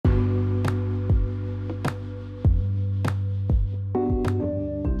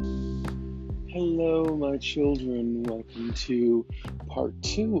my children. Welcome to part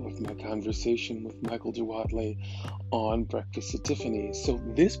 2 of my conversation with Michael DeWhatley on Breakfast at Tiffany. So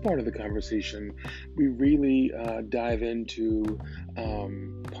this part of the conversation, we really dive into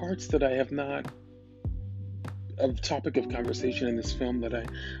parts that I have not, a topic of conversation in this film that I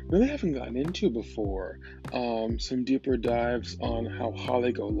really haven't gotten into before. Some deeper dives on how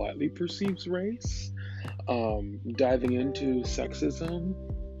Holly Golightly perceives race, diving into sexism,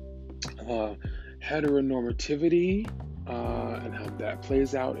 heteronormativity, and how that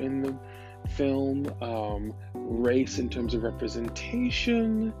plays out in the film, race in terms of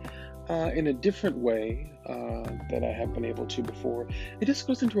representation in a different way that I have been able to before. It just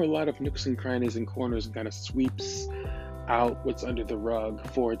goes into a lot of nooks and crannies and corners and kind of sweeps out what's under the rug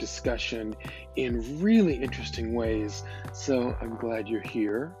for a discussion in really interesting ways. So I'm glad you're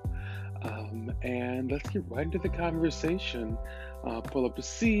here. And let's get right into the conversation. Pull up a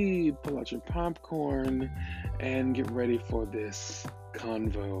seat, pull out your popcorn, and get ready for this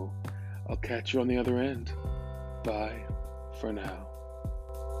convo. I'll catch you on the other end. Bye for now.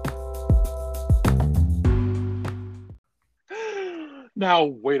 Now,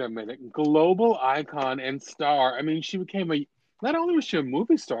 wait a minute. Global icon and star. I mean, not only was she a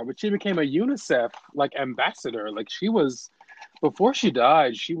movie star, but she became a UNICEF ambassador. Before she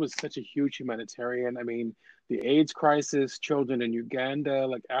died, she was such a huge humanitarian. I mean, the AIDS crisis, children in Uganda,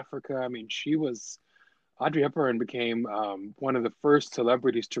 Africa. I mean, Audrey Hepburn became one of the first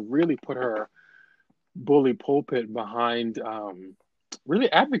celebrities to really put her bully pulpit behind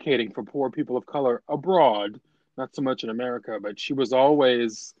really advocating for poor people of color abroad, not so much in America, but she was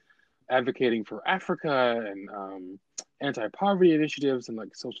always advocating for Africa and anti-poverty initiatives and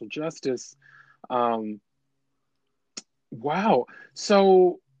social justice. Wow.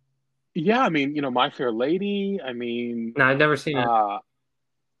 So, yeah, I mean, My Fair Lady. I mean, No, I've never seen it.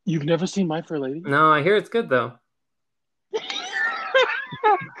 You've never seen My Fair Lady? No, I hear it's good though.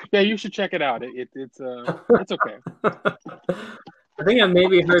 Yeah, you should check it out. It's okay. I think I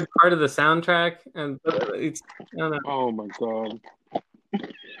maybe heard part of the soundtrack, and I don't know. Oh my God.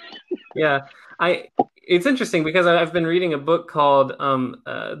 Yeah, it's interesting because I've been reading a book called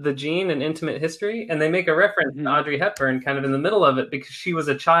The Gene and Intimate History, and they make a reference to Audrey Hepburn kind of in the middle of it because she was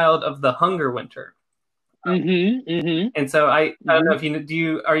a child of the Hunger Winter. And so I don't know if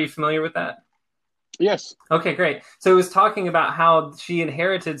are you familiar with that? Yes. Okay, great. So it was talking about how she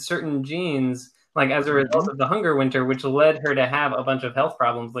inherited certain genes as a result of the Hunger Winter, which led her to have a bunch of health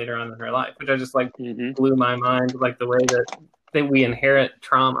problems later on in her life, which I just blew my mind, the way that we inherit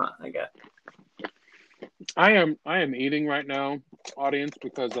trauma, I guess. I am eating right now, audience,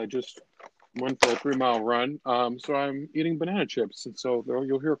 because I just went for a 3-mile run. So I'm eating banana chips, and so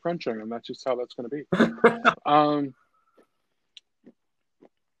you'll hear crunching, and that's just how that's going to be.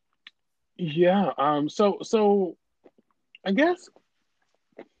 Yeah. So I guess.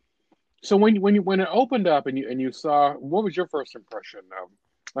 So when it opened up and you saw, what was your first impression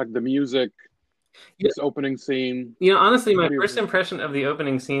of the music, this opening scene? Honestly, my first impression of the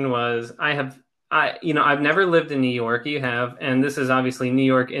opening scene was I've never lived in New York. You have, and this is obviously New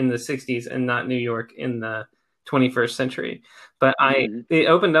York in the 60s and not New York in the 21st century. But it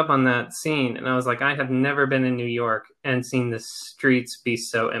opened up on that scene, and I was like, I have never been in New York and seen the streets be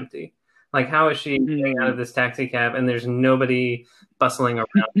so empty. How is she getting out of this taxi cab and there's nobody bustling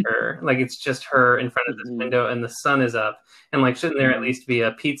around her? It's just her in front of this window and the sun is up. And shouldn't there at least be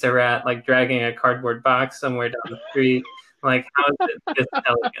a pizza rat dragging a cardboard box somewhere down the street? How is it this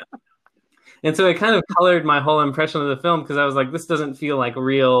elegant? And so it kind of colored my whole impression of the film because I was like, this doesn't feel like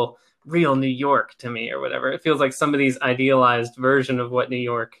real New York to me or whatever. It feels like somebody's idealized version of what New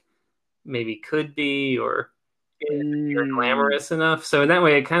York maybe could be or glamorous enough. So in that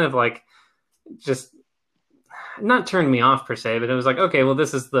way, it kind of just not turned me off per se, but it was like, okay, well,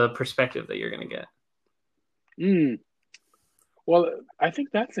 this is the perspective that you're going to get. Well, I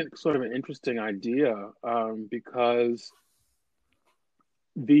think that's sort of an interesting idea because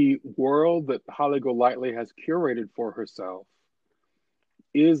the world that Holly Golightly has curated for herself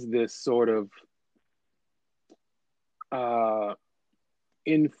is this sort of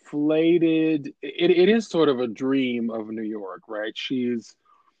inflated. It is sort of a dream of New York, right? She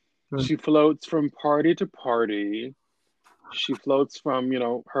floats from party to party. She floats from,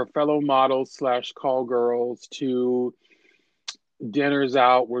 her fellow models / call girls to dinners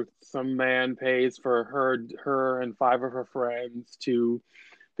out where some man pays for her and 5 of her friends, to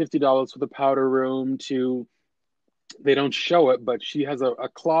 $50 for the powder room, to, they don't show it, but she has a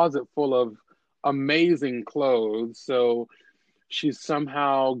closet full of amazing clothes. So she's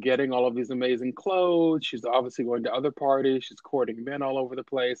somehow getting all of these amazing clothes. She's obviously going to other parties. She's courting men all over the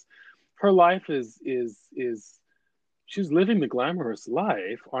place. her life is she's living the glamorous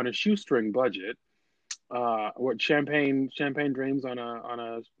life on a shoestring budget. What champagne dreams on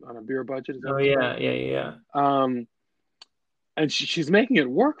a beer budget? Is that Oh what it's called? yeah, yeah, yeah. Um, and she's making it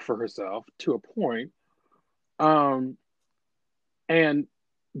work for herself to a point. Um, and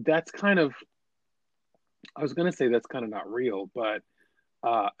that's kind of I was going to say that's kind of not real, but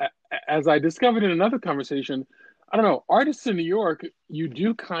as I discovered in another conversation, I don't know, artists in New York, you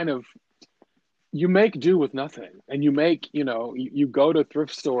do kind of you make do with nothing, and you make you go to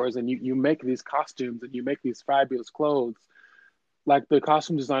thrift stores and you make these costumes and you make these fabulous clothes, like the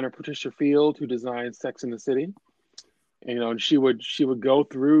costume designer Patricia Field who designed Sex in the City. And she would go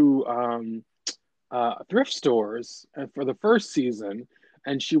through thrift stores for the first season,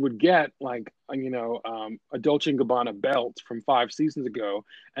 and she would get like a Dolce and Gabbana belt from 5 seasons ago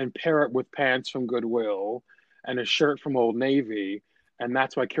and pair it with pants from Goodwill and a shirt from Old Navy, and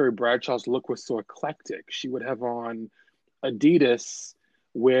that's why Carrie Bradshaw's look was so eclectic. She would have on Adidas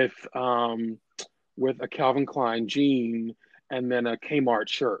with with a Calvin Klein jean and then a Kmart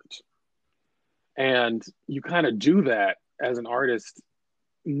shirt, and you kind of do that as an artist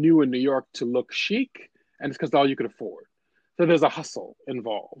new in New York to look chic, and it's because all you could afford. So there's a hustle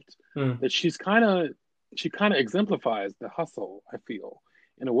involved Hmm. that she kind of exemplifies the hustle. I feel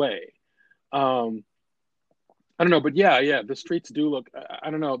in a way. Um, I don't know, but yeah, the streets do look. I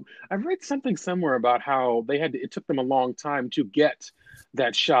don't know. I've read something somewhere about how they had to, it took them a long time to get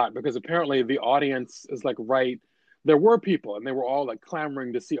that shot because apparently the audience is like right. There were people and they were all like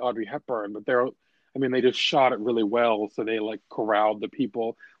clamoring to see Audrey Hepburn, but I mean, they just shot it really well, so they like corralled the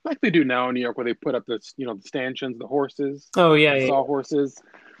people like they do now in New York, where they put up the stanchions, the horses, Oh yeah, the yeah. sawhorses.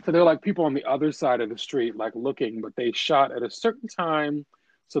 So they're like people on the other side of the street, like looking, but they shot at a certain time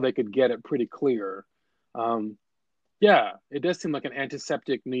so they could get it pretty clear. Um, yeah, it does seem like an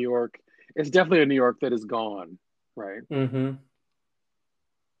antiseptic New York. It's definitely a New York that is gone, right? Mm-hmm.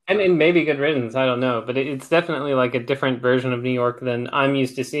 And maybe good riddance, I don't know, but it's definitely like a different version of New York than I'm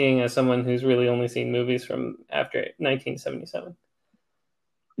used to seeing as someone who's really only seen movies from after 1977.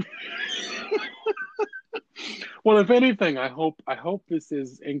 Well, if anything, I hope this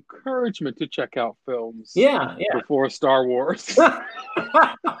is encouragement to check out films Yeah, before Star Wars.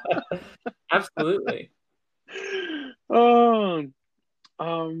 yeah. Absolutely. um,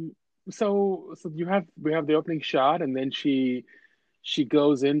 um, so we have the opening shot, and then she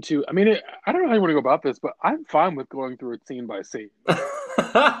goes into. I mean, I don't know how you want to go about this, but I'm fine with going through it scene by scene.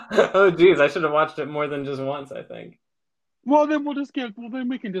 Oh geez, I should have watched it more than just once, I think. Well, then we'll just get. Well, then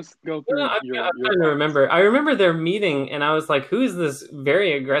we can just go Yeah, through I'm your trying to thoughts. remember. I remember their meeting, and I was like, "Who is this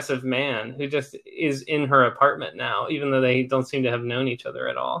very aggressive man who just is in her apartment now, even though they don't seem to have known each other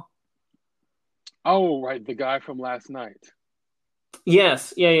at all?" Oh, right, the guy from last night.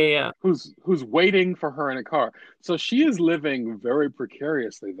 Yes, yeah, yeah, yeah. Who's waiting for her in a car. So she is living very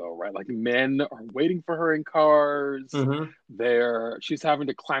precariously though, right? Like men are waiting for her in cars. Hmm. She's having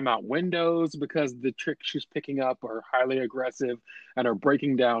to climb out windows because the tricks she's picking up are highly aggressive and are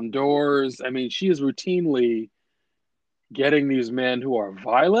breaking down doors. I mean, she is routinely getting these men who are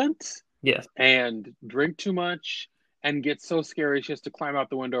violent Yes, and drink too much and get so scary she has to climb out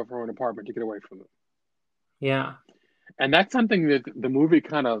the window of her own apartment to get away from them. yeah. And that's something that the movie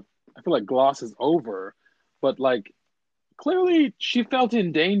kind of, I feel like, glosses over. But like, clearly she felt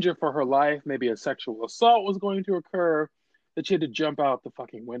in danger for her life. Maybe a sexual assault was going to occur, that she had to jump out the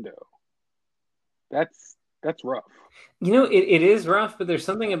fucking window. That's rough. It is rough, but there's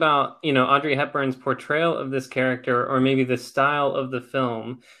something about, Audrey Hepburn's portrayal of this character, or maybe the style of the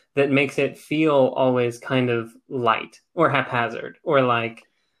film, that makes it feel always kind of light or haphazard, or like,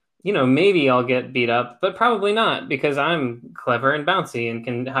 maybe I'll get beat up, but probably not because I'm clever and bouncy and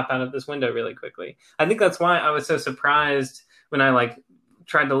can hop out of this window really quickly. I think that's why I was so surprised when I like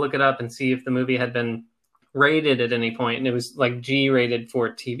tried to look it up and see if the movie had been rated at any point, and it was like G rated for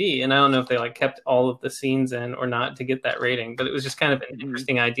TV. And I don't know if they like kept all of the scenes in or not to get that rating, but it was just kind of an Mm-hmm.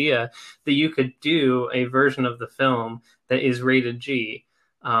 interesting idea that you could do a version of the film that is rated G,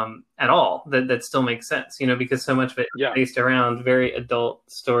 at all, that still makes sense, because so much of it is Yeah, based around very adult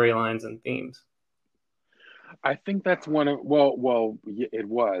storylines and themes. I think that's one of it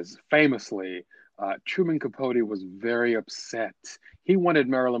was famously. Truman Capote was very upset. He wanted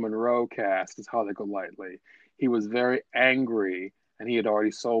Marilyn Monroe cast as Holly Golightly. He was very angry, and he had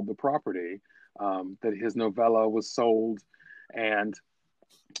already sold the property. That his novella was sold, and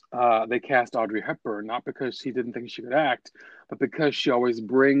they cast Audrey Hepburn not because she didn't think she could act, but because she always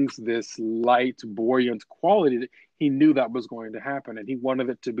brings this light, buoyant quality. That he knew that was going to happen, and he wanted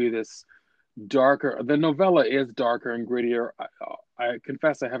it to be this darker. The novella is darker and grittier. I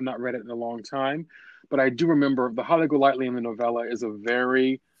confess I have not read it in a long time, but I do remember the Holly Golightly in the novella is a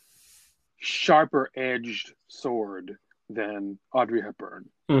very sharper edged sword than Audrey Hepburn.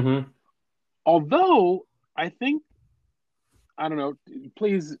 Mm-hmm. Although I think, I don't know,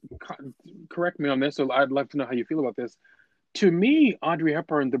 please correct me on this, or I'd love to know how you feel about this. To me, Audrey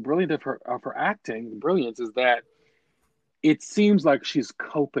Hepburn, the brilliance of her acting, the brilliance is that it seems like she's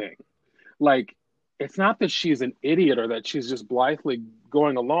coping. Like, it's not that she's an idiot or that she's just blithely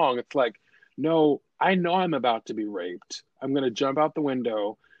going along. It's like, no, I know I'm about to be raped. I'm going to jump out the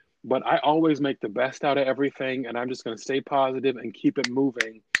window, but I always make the best out of everything, and I'm just going to stay positive and keep it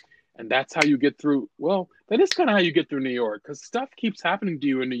moving. And that's how you get through. Well, that is kind of how you get through New York, because stuff keeps happening to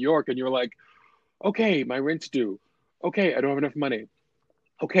you in New York, and you're like, okay, my rent's due. Okay, I don't have enough money.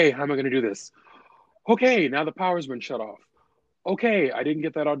 Okay, how am I going to do this? Okay, now the power's been shut off. Okay, I didn't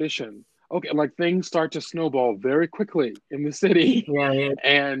get that audition. Okay, like things start to snowball very quickly in the city. Yeah, yeah.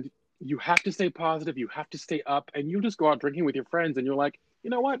 And you have to stay positive, you have to stay up, and you just go out drinking with your friends and you're like,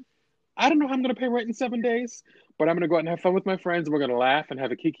 you know what? I don't know how I'm going to pay rent in 7 days, but I'm going to go out and have fun with my friends and we're going to laugh and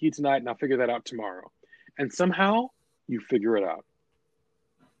have a kiki tonight and I'll figure that out tomorrow. And somehow you figure it out.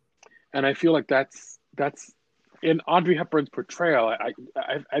 And I feel like that's in Audrey Hepburn's portrayal. I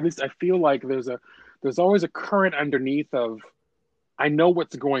feel like there's always a current underneath of I know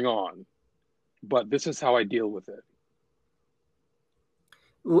what's going on, but this is how I deal with it.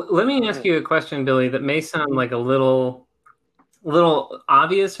 Let me ask you a question, Billy, that may sound like a little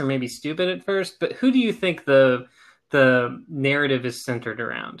obvious or maybe stupid at first, but who do you think the narrative is centered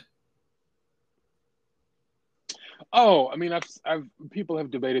around? Oh, I mean, I've people have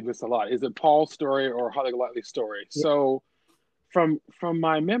debated this a lot. Is it Paul's story or Holly Golightly's story? Yeah. So, from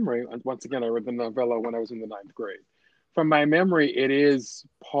my memory, and once again, I read the novella when I was in the ninth grade. From my memory, it is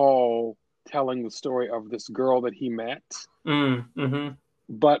Paul telling the story of this girl that he met. Mm-hmm.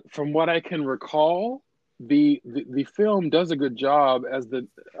 But from what I can recall, the film does a good job as the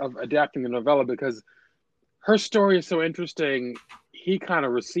of adapting the novella because her story is so interesting. He kind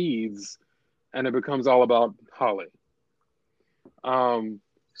of recedes, and it becomes all about Holly.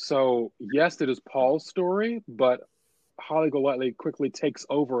 So yes, it is Paul's story, but Holly Golightly quickly takes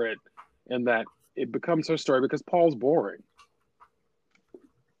over it, in that it becomes her story because Paul's boring.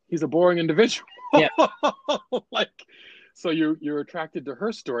 He's a boring individual. Yeah. Like, so you're attracted to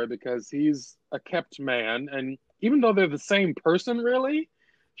her story because he's a kept man, and even though they're the same person, really,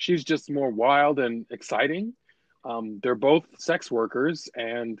 she's just more wild and exciting. They're both sex workers,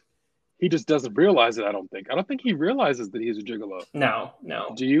 and he just doesn't realize it. I don't think. I don't think he realizes that he's a gigolo. No,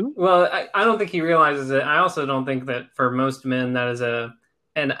 no. Do you? Well, I don't think he realizes it. I also don't think that for most men that is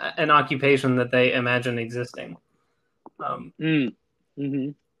an occupation that they imagine existing. Mm-hmm.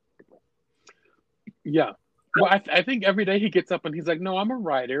 Yeah. Well, I think every day he gets up and he's like, no, I'm a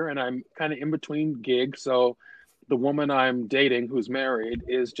writer and I'm kind of in between gigs. So the woman I'm dating who's married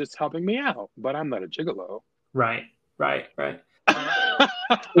is just helping me out, but I'm not a gigolo. Right. Because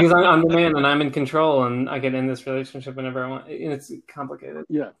I'm the man and I'm in control and I get in this relationship whenever I want. It's complicated.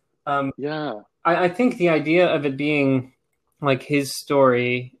 Yeah. Yeah. I think the idea of it being like his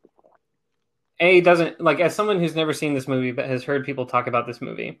story, doesn't, like, as someone who's never seen this movie but has heard people talk about this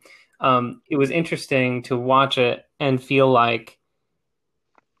movie, it was interesting to watch it and feel like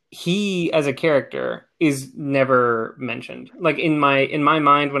he as a character is never mentioned. Like in my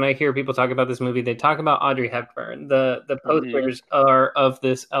mind, when I hear people talk about this movie, they talk about Audrey Hepburn. The posters are of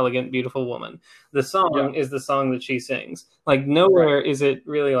this elegant, beautiful woman. The song is the song that she sings. Like nowhere is it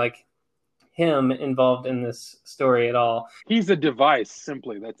really like him involved in this story at all. He's a device,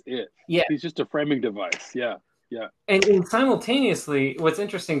 simply. That's it. Yeah. He's just a framing device. Yeah. Yeah. And simultaneously, what's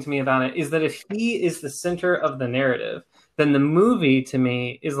interesting to me about it is that if he is the center of the narrative, then the movie to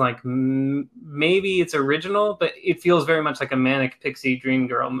me is like maybe it's original, but it feels very much like a manic pixie dream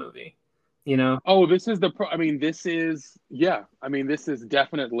girl movie, you know? Oh, this is this is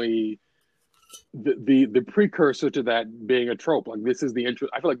definitely the precursor to that being a trope. Like this is I feel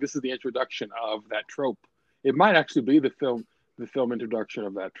like this is the introduction of that trope. It might actually be the film introduction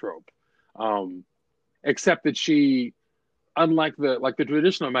of that trope. Except that she, unlike the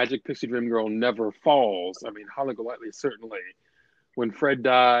traditional magic pixie dream girl, never falls. I mean, Holly Golightly certainly, when Fred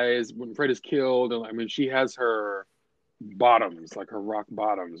dies, when Fred is killed, and I mean, she has her bottoms, like her rock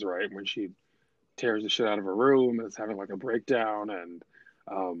bottoms, right? When she tears the shit out of her room and is having like a breakdown, and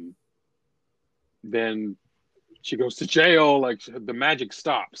then she goes to jail. Like the magic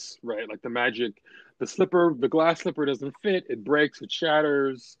stops, right? Like the glass slipper doesn't fit. It breaks. It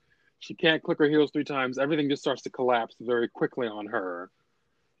shatters. She can't click her heels 3 times. Everything just starts to collapse very quickly on her.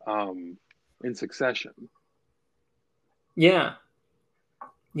 in succession. Yeah.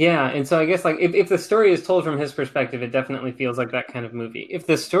 Yeah, and so I guess like if the story is told from his perspective, it definitely feels like that kind of movie. If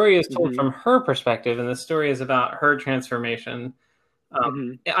the story is told Hmm. from her perspective and the story is about her transformation,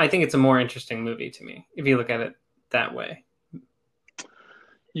 Hmm. I think it's a more interesting movie to me if you look at it that way.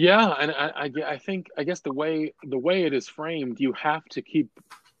 Yeah, and I think I guess the way it is framed, you have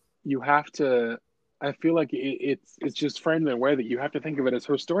to. I feel like it's just framed in a way that you have to think of it as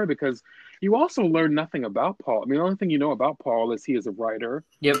her story because you also learn nothing about Paul. I mean, the only thing you know about Paul is he is a writer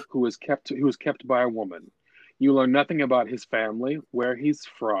Yep. who was kept by a woman. You learn nothing about his family, where he's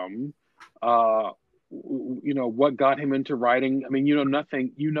from, uh, what got him into writing. I mean, you know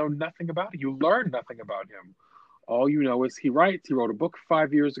nothing. You know nothing about it. You learn nothing about him. All you know is he writes. He wrote a book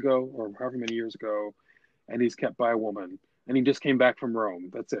 5 years ago, or however many years ago, and he's kept by a woman. And he just came back from Rome.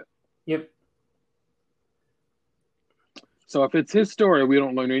 That's it. Yep. So if it's his story, we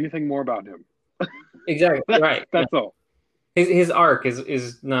don't learn anything more about him. Exactly. Right. Yeah. That's all. His arc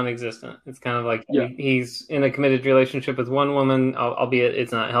is non-existent. It's kind of like Yeah. he's in a committed relationship with one woman, albeit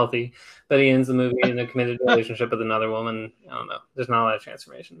it's not healthy, but he ends the movie in a committed relationship with another woman. I don't know. There's not a lot of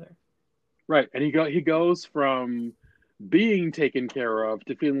transformation there. Right. And he goes from being taken care of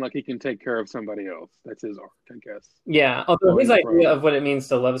to feeling like he can take care of somebody else. That's his arc, I guess. Yeah, although his Going idea of from what it means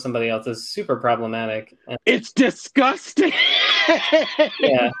to love somebody else is super problematic. And it's disgusting.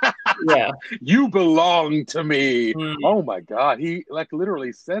 yeah, yeah. You belong to me. Mm. Oh my God. He like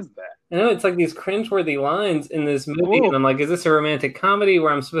literally says that. I know it's like these cringeworthy lines in this movie, and Oh, I'm like, is this a romantic comedy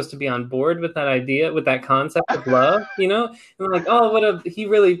where I'm supposed to be on board with that idea, with that concept of love? And I'm like, oh, he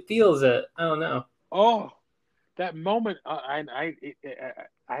really feels it. I don't know. oh, that moment. I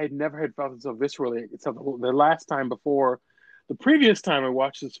had never had felt it so viscerally. Except the last time before, the previous time I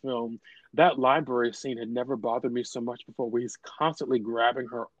watched this film, that library scene had never bothered me so much before. Where he's constantly grabbing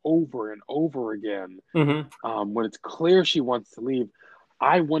her over and over again. Hmm. When it's clear she wants to leave,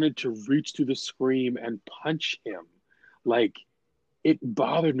 I wanted to reach through the screen and punch him. Like it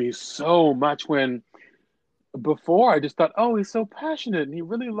bothered me so much when before I just thought, oh, he's so passionate and he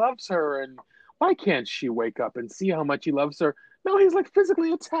really loves her, and why can't she wake up and see how much he loves her? No, he's like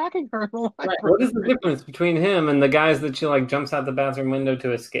physically attacking her in the Right. What is the library. difference between him and the guys that she like jumps out the bathroom window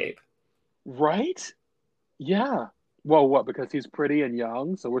to escape? Right? Yeah. Well, what? Because he's pretty and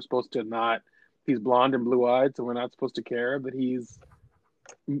young, so we're supposed to not. He's blonde and blue eyed, so we're not supposed to care that he's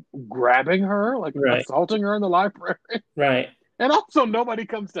grabbing her, like Right. assaulting her in the library. Right. And also, nobody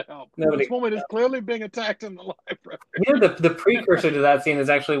comes to help. This Nobody. woman is clearly being attacked in the library. The precursor to that scene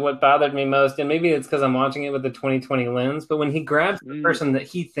is actually what bothered me most, and maybe it's because I'm watching it with the 2020 lens. But when he grabs the Mm. person that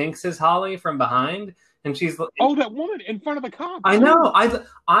he thinks is Holly from behind, and she's, Oh, that woman in front of the cop. I Too. know,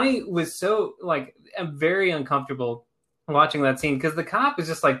 I was so like, I'm very uncomfortable watching that scene because the cop is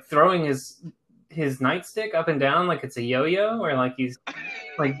just like throwing his nightstick up and down like it's a yo-yo, or like he's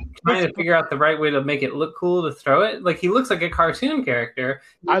like trying to figure out the right way to make it look cool to throw it. Like he looks like a cartoon character.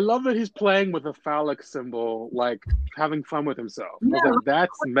 I love that he's playing with a phallic symbol, like having fun with himself. Yeah,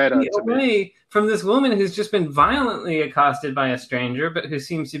 That's meta to me. away from this woman who's just been violently accosted by a stranger, but who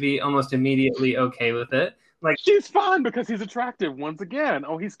seems to be almost immediately okay with it. Like, She's fine because he's attractive once again.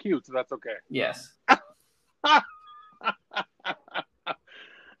 Oh, he's cute, so that's okay. yes.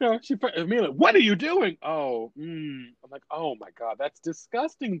 She immediately, what are you doing? Oh, I'm like, oh my God, that's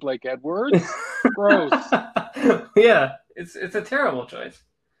disgusting, Blake Edwards. Gross. Yeah, it's a terrible choice.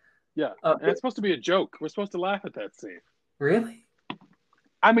 Yeah, and it's supposed to be a joke. We're supposed to laugh at that scene. Really?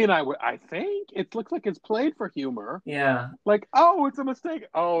 I mean, I think it looks like it's played for humor. Yeah. Like, oh, it's a mistake.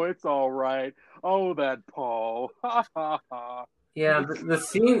 Oh, it's all right. Oh, that Paul. Ha ha ha. Yeah, the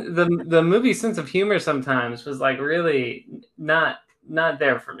scene, the movie sense of humor sometimes was like really not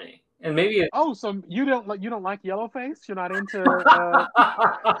there for me. And maybe it, Oh, so you don't like Yellowface? You're not into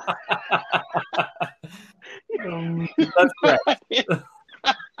that's correct.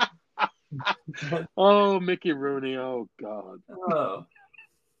 Oh, Mickey Rooney. Oh God. Oh.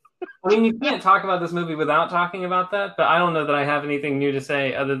 I mean, you can't talk about this movie without talking about that, but I don't know that I have anything new to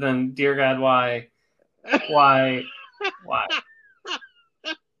say other than, dear God, why?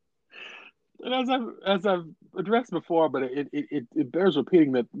 And as I've addressed before, but it bears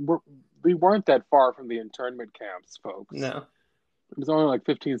repeating that we weren't that far from the internment camps, folks. No. It was only like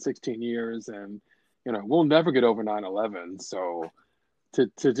 15, 16 years, and we'll never get over 9/11. So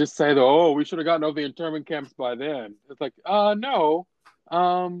to just say that, oh, we should have gotten over the internment camps by then, it's like, no,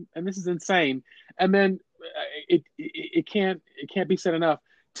 and this is insane. And then it can't be said enough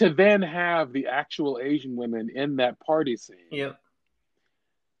to then have the actual Asian women in that party scene. Yep.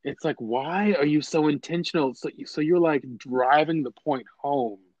 It's like, why are you so intentional? So you're like driving the point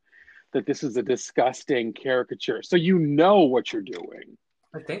home that this is a disgusting caricature. So you know what you're doing.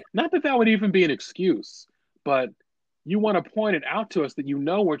 I think. Not that that would even be an excuse, but you want to point it out to us that you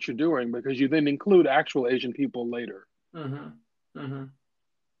know what you're doing because you then include actual Asian people later. Mm-hmm. Mm-hmm.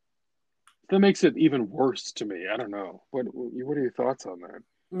 That makes it even worse to me. I don't know. What are your thoughts on that?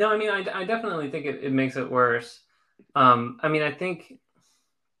 No, I mean, I definitely think it makes it worse. I mean, I think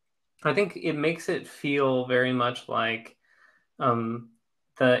it makes it feel very much like um,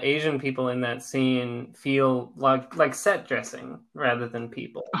 the Asian people in that scene feel like set dressing rather than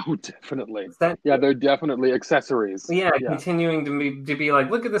people. Oh, definitely. Set, Yeah, they're definitely accessories. yeah, Yeah. continuing to be like,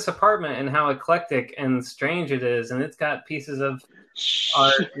 look at this apartment and how eclectic and strange it is, and it's got pieces of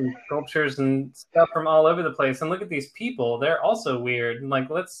art Shh. and sculptures and stuff from all over the place. And look at these people; they're also weird. Like,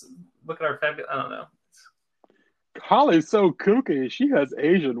 let's look at our fabulous. I don't know. Holly's so kooky. She has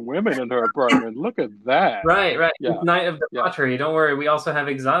Asian women in her apartment. Look at that. Right, right. Yeah, Night of yeah, debauchery. Don't worry, we also have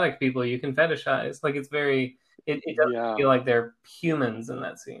exotic people you can fetishize. Like it's very, it doesn't yeah, feel like they're humans in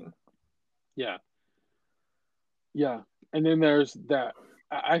that scene. yeah, yeah. And then there's that.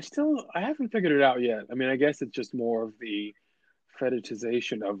 I haven't figured it out yet. I mean, I guess it's just more of the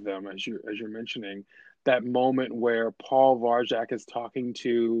fetishization of them, as you're mentioning. That moment where Paul Varjak is talking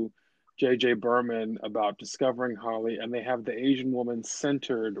to J.J. Berman about discovering Holly, and they have the Asian woman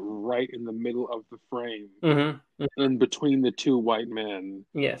centered right in the middle of the frame, Mm-hmm. in between the two white men.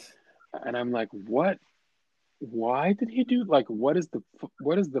 Yes. And I'm like, what? Why did he do? Like, what is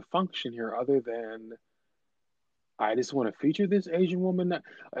the function here other than I just want to feature this Asian woman? That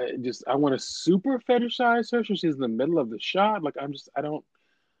I want to super fetishize her, so she's in the middle of the shot. Like, I don't.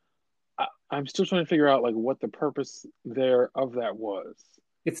 I'm still trying to figure out like what the purpose there of that was,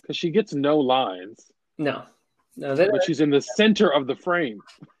 It's because she gets no lines, no, no. That, but she's in the center of the frame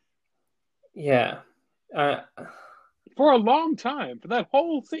yeah. Uh, for a long time for that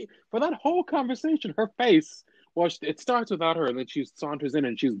whole scene, for that whole conversation. Her face, well, it starts without her, and then she saunters in,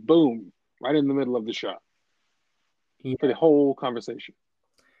 and she's boom right in the middle of the shot for yeah. the whole conversation.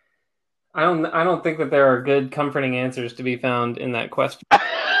 I don't think that there are good, comforting answers to be found in that question.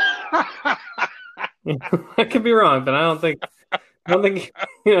 I could be wrong, but I don't think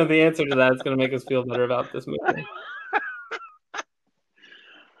the answer to that is going to make us feel better about this movie.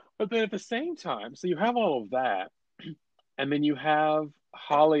 But then at the same time, so you have all of that, and then you have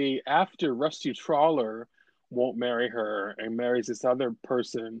Holly after Rusty Trawler won't marry her and marries this other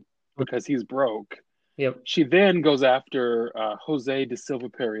person because he's broke. Yep. She then goes after Jose de Silva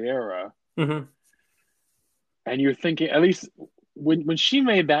Pereira, Mm-hmm. and you're thinking, at least when she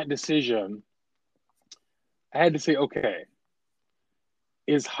made that decision, I had to say, okay,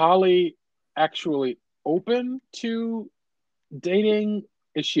 is Holly actually open to dating?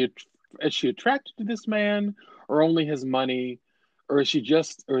 Is she attracted to this man, or only his money, or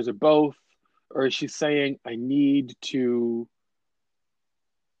or is it both, or is she saying I need to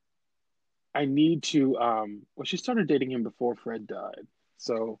well, she started dating him before Fred died.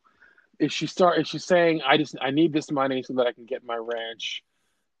 So is she saying I need this money so that I can get my ranch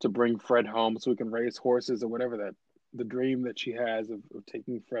to bring Fred home so we can raise horses or whatever that the dream that she has of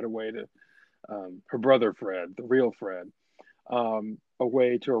taking Fred away to her brother Fred, the real Fred,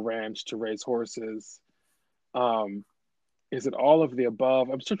 away to a ranch to raise horses. Um, is it all of the above?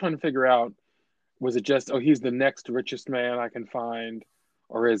 I'm still trying to figure out, was it just, oh, he's the next richest man I can find?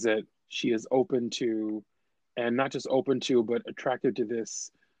 Or is it she is open to, and not just open to, but attracted to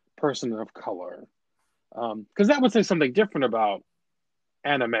this person of color? Because that would say something different about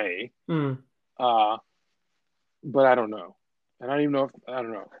anime. Mm. Uh, but I don't know. And I don't even know if, I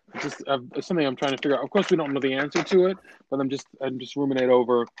don't know. It's something I'm trying to figure out. Of course, we don't know the answer to it, but I'm just ruminate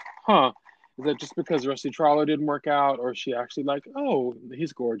over, huh? Is that just because Rusty Trawler didn't work out, or is she actually like, oh,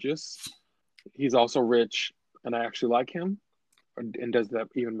 he's gorgeous, he's also rich, and I actually like him? And does that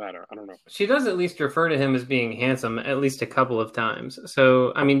even matter? I don't know. She does at least refer to him as being handsome at least a couple of times.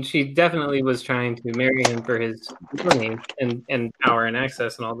 So, I mean, she definitely was trying to marry him for his money and power and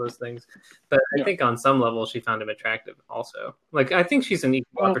access and all those things. But I Yeah. think on some level she found him attractive also. Like, I think she's an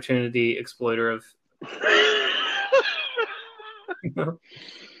equal opportunity exploiter of.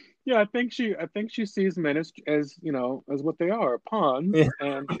 Yeah, I think she sees men as as what they are, pawns, Yeah.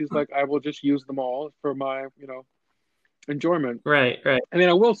 and she's like, I will just use them all for my enjoyment. Right, right. I mean,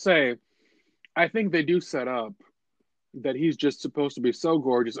 I will say, I think they do set up that he's just supposed to be so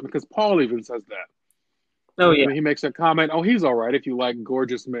gorgeous because Paul even says that. Oh yeah, He makes a comment, oh, he's all right if you like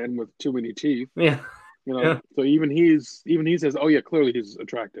gorgeous men with too many teeth. yeah, yeah, So even he says, oh yeah, clearly he's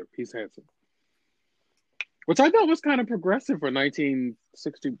attractive, he's handsome, which I thought was kind of progressive for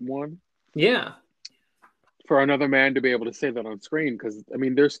 1961. yeah. for another man to be able to say that on screen. Because I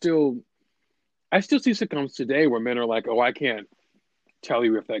mean, I still see sitcoms today where men are like, "Oh, I can't tell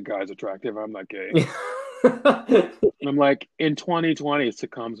you if that guy's attractive. I'm not gay." And I'm like, in 2020,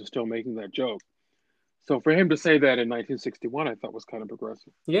 sitcoms are still making that joke. So for him to say that in 1961, I thought was kind of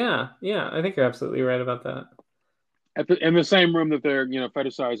progressive. Yeah, yeah, I think you're absolutely right about that. In the same room that they're,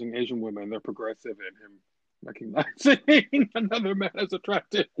 fetishizing Asian women, they're progressive in him recognizing another man as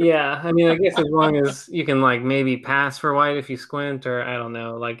attractive. Yeah, I mean, I guess as long as you can like maybe pass for white if you squint, or I don't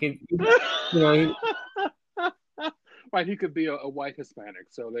know, like you Right, he could be a white Hispanic.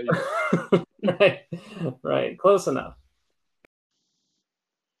 So there you go. right, right, close enough.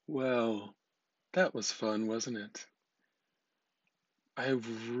 Well, that was fun, wasn't it? I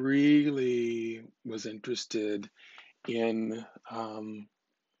really was interested in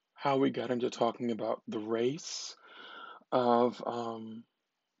how we got into talking about the race of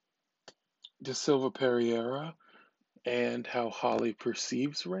De Silva Pereira and how Holly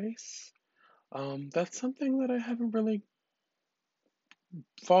perceives race. That's something that I haven't really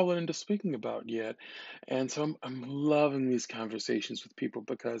fallen into speaking about yet. And so I'm loving these conversations with people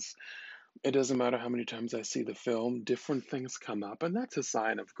because it doesn't matter how many times I see the film, different things come up. And that's a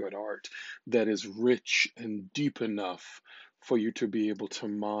sign of good art that is rich and deep enough for you to be able to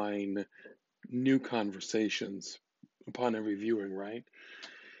mine new conversations upon every viewing, right?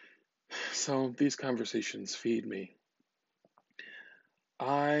 So these conversations feed me.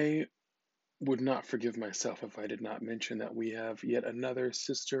 I would not forgive myself if I did not mention that we have yet another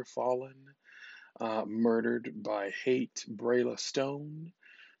sister fallen, murdered by Hate Brayla Stone.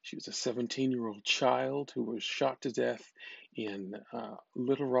 She was a 17-year-old child who was shot to death in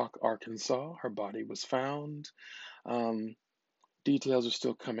Little Rock, Arkansas. Her body was found. Um, Details are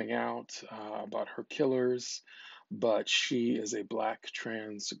still coming out about her killers, but she is a black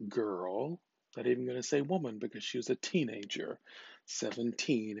trans girl. Not even going to say woman because she was a teenager,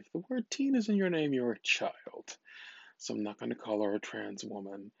 17. If the word teen is in your name, you're a child. So I'm not going to call her a trans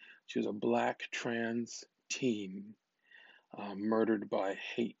woman. She was a black trans teen murdered by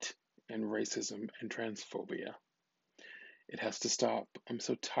hate and racism and transphobia. It has to stop. I'm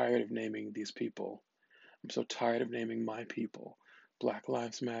so tired of naming these people. I'm so tired of naming my people. Black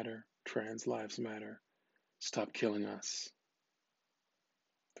Lives Matter, Trans Lives Matter. Stop killing us.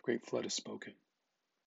 The Great Flood has spoken.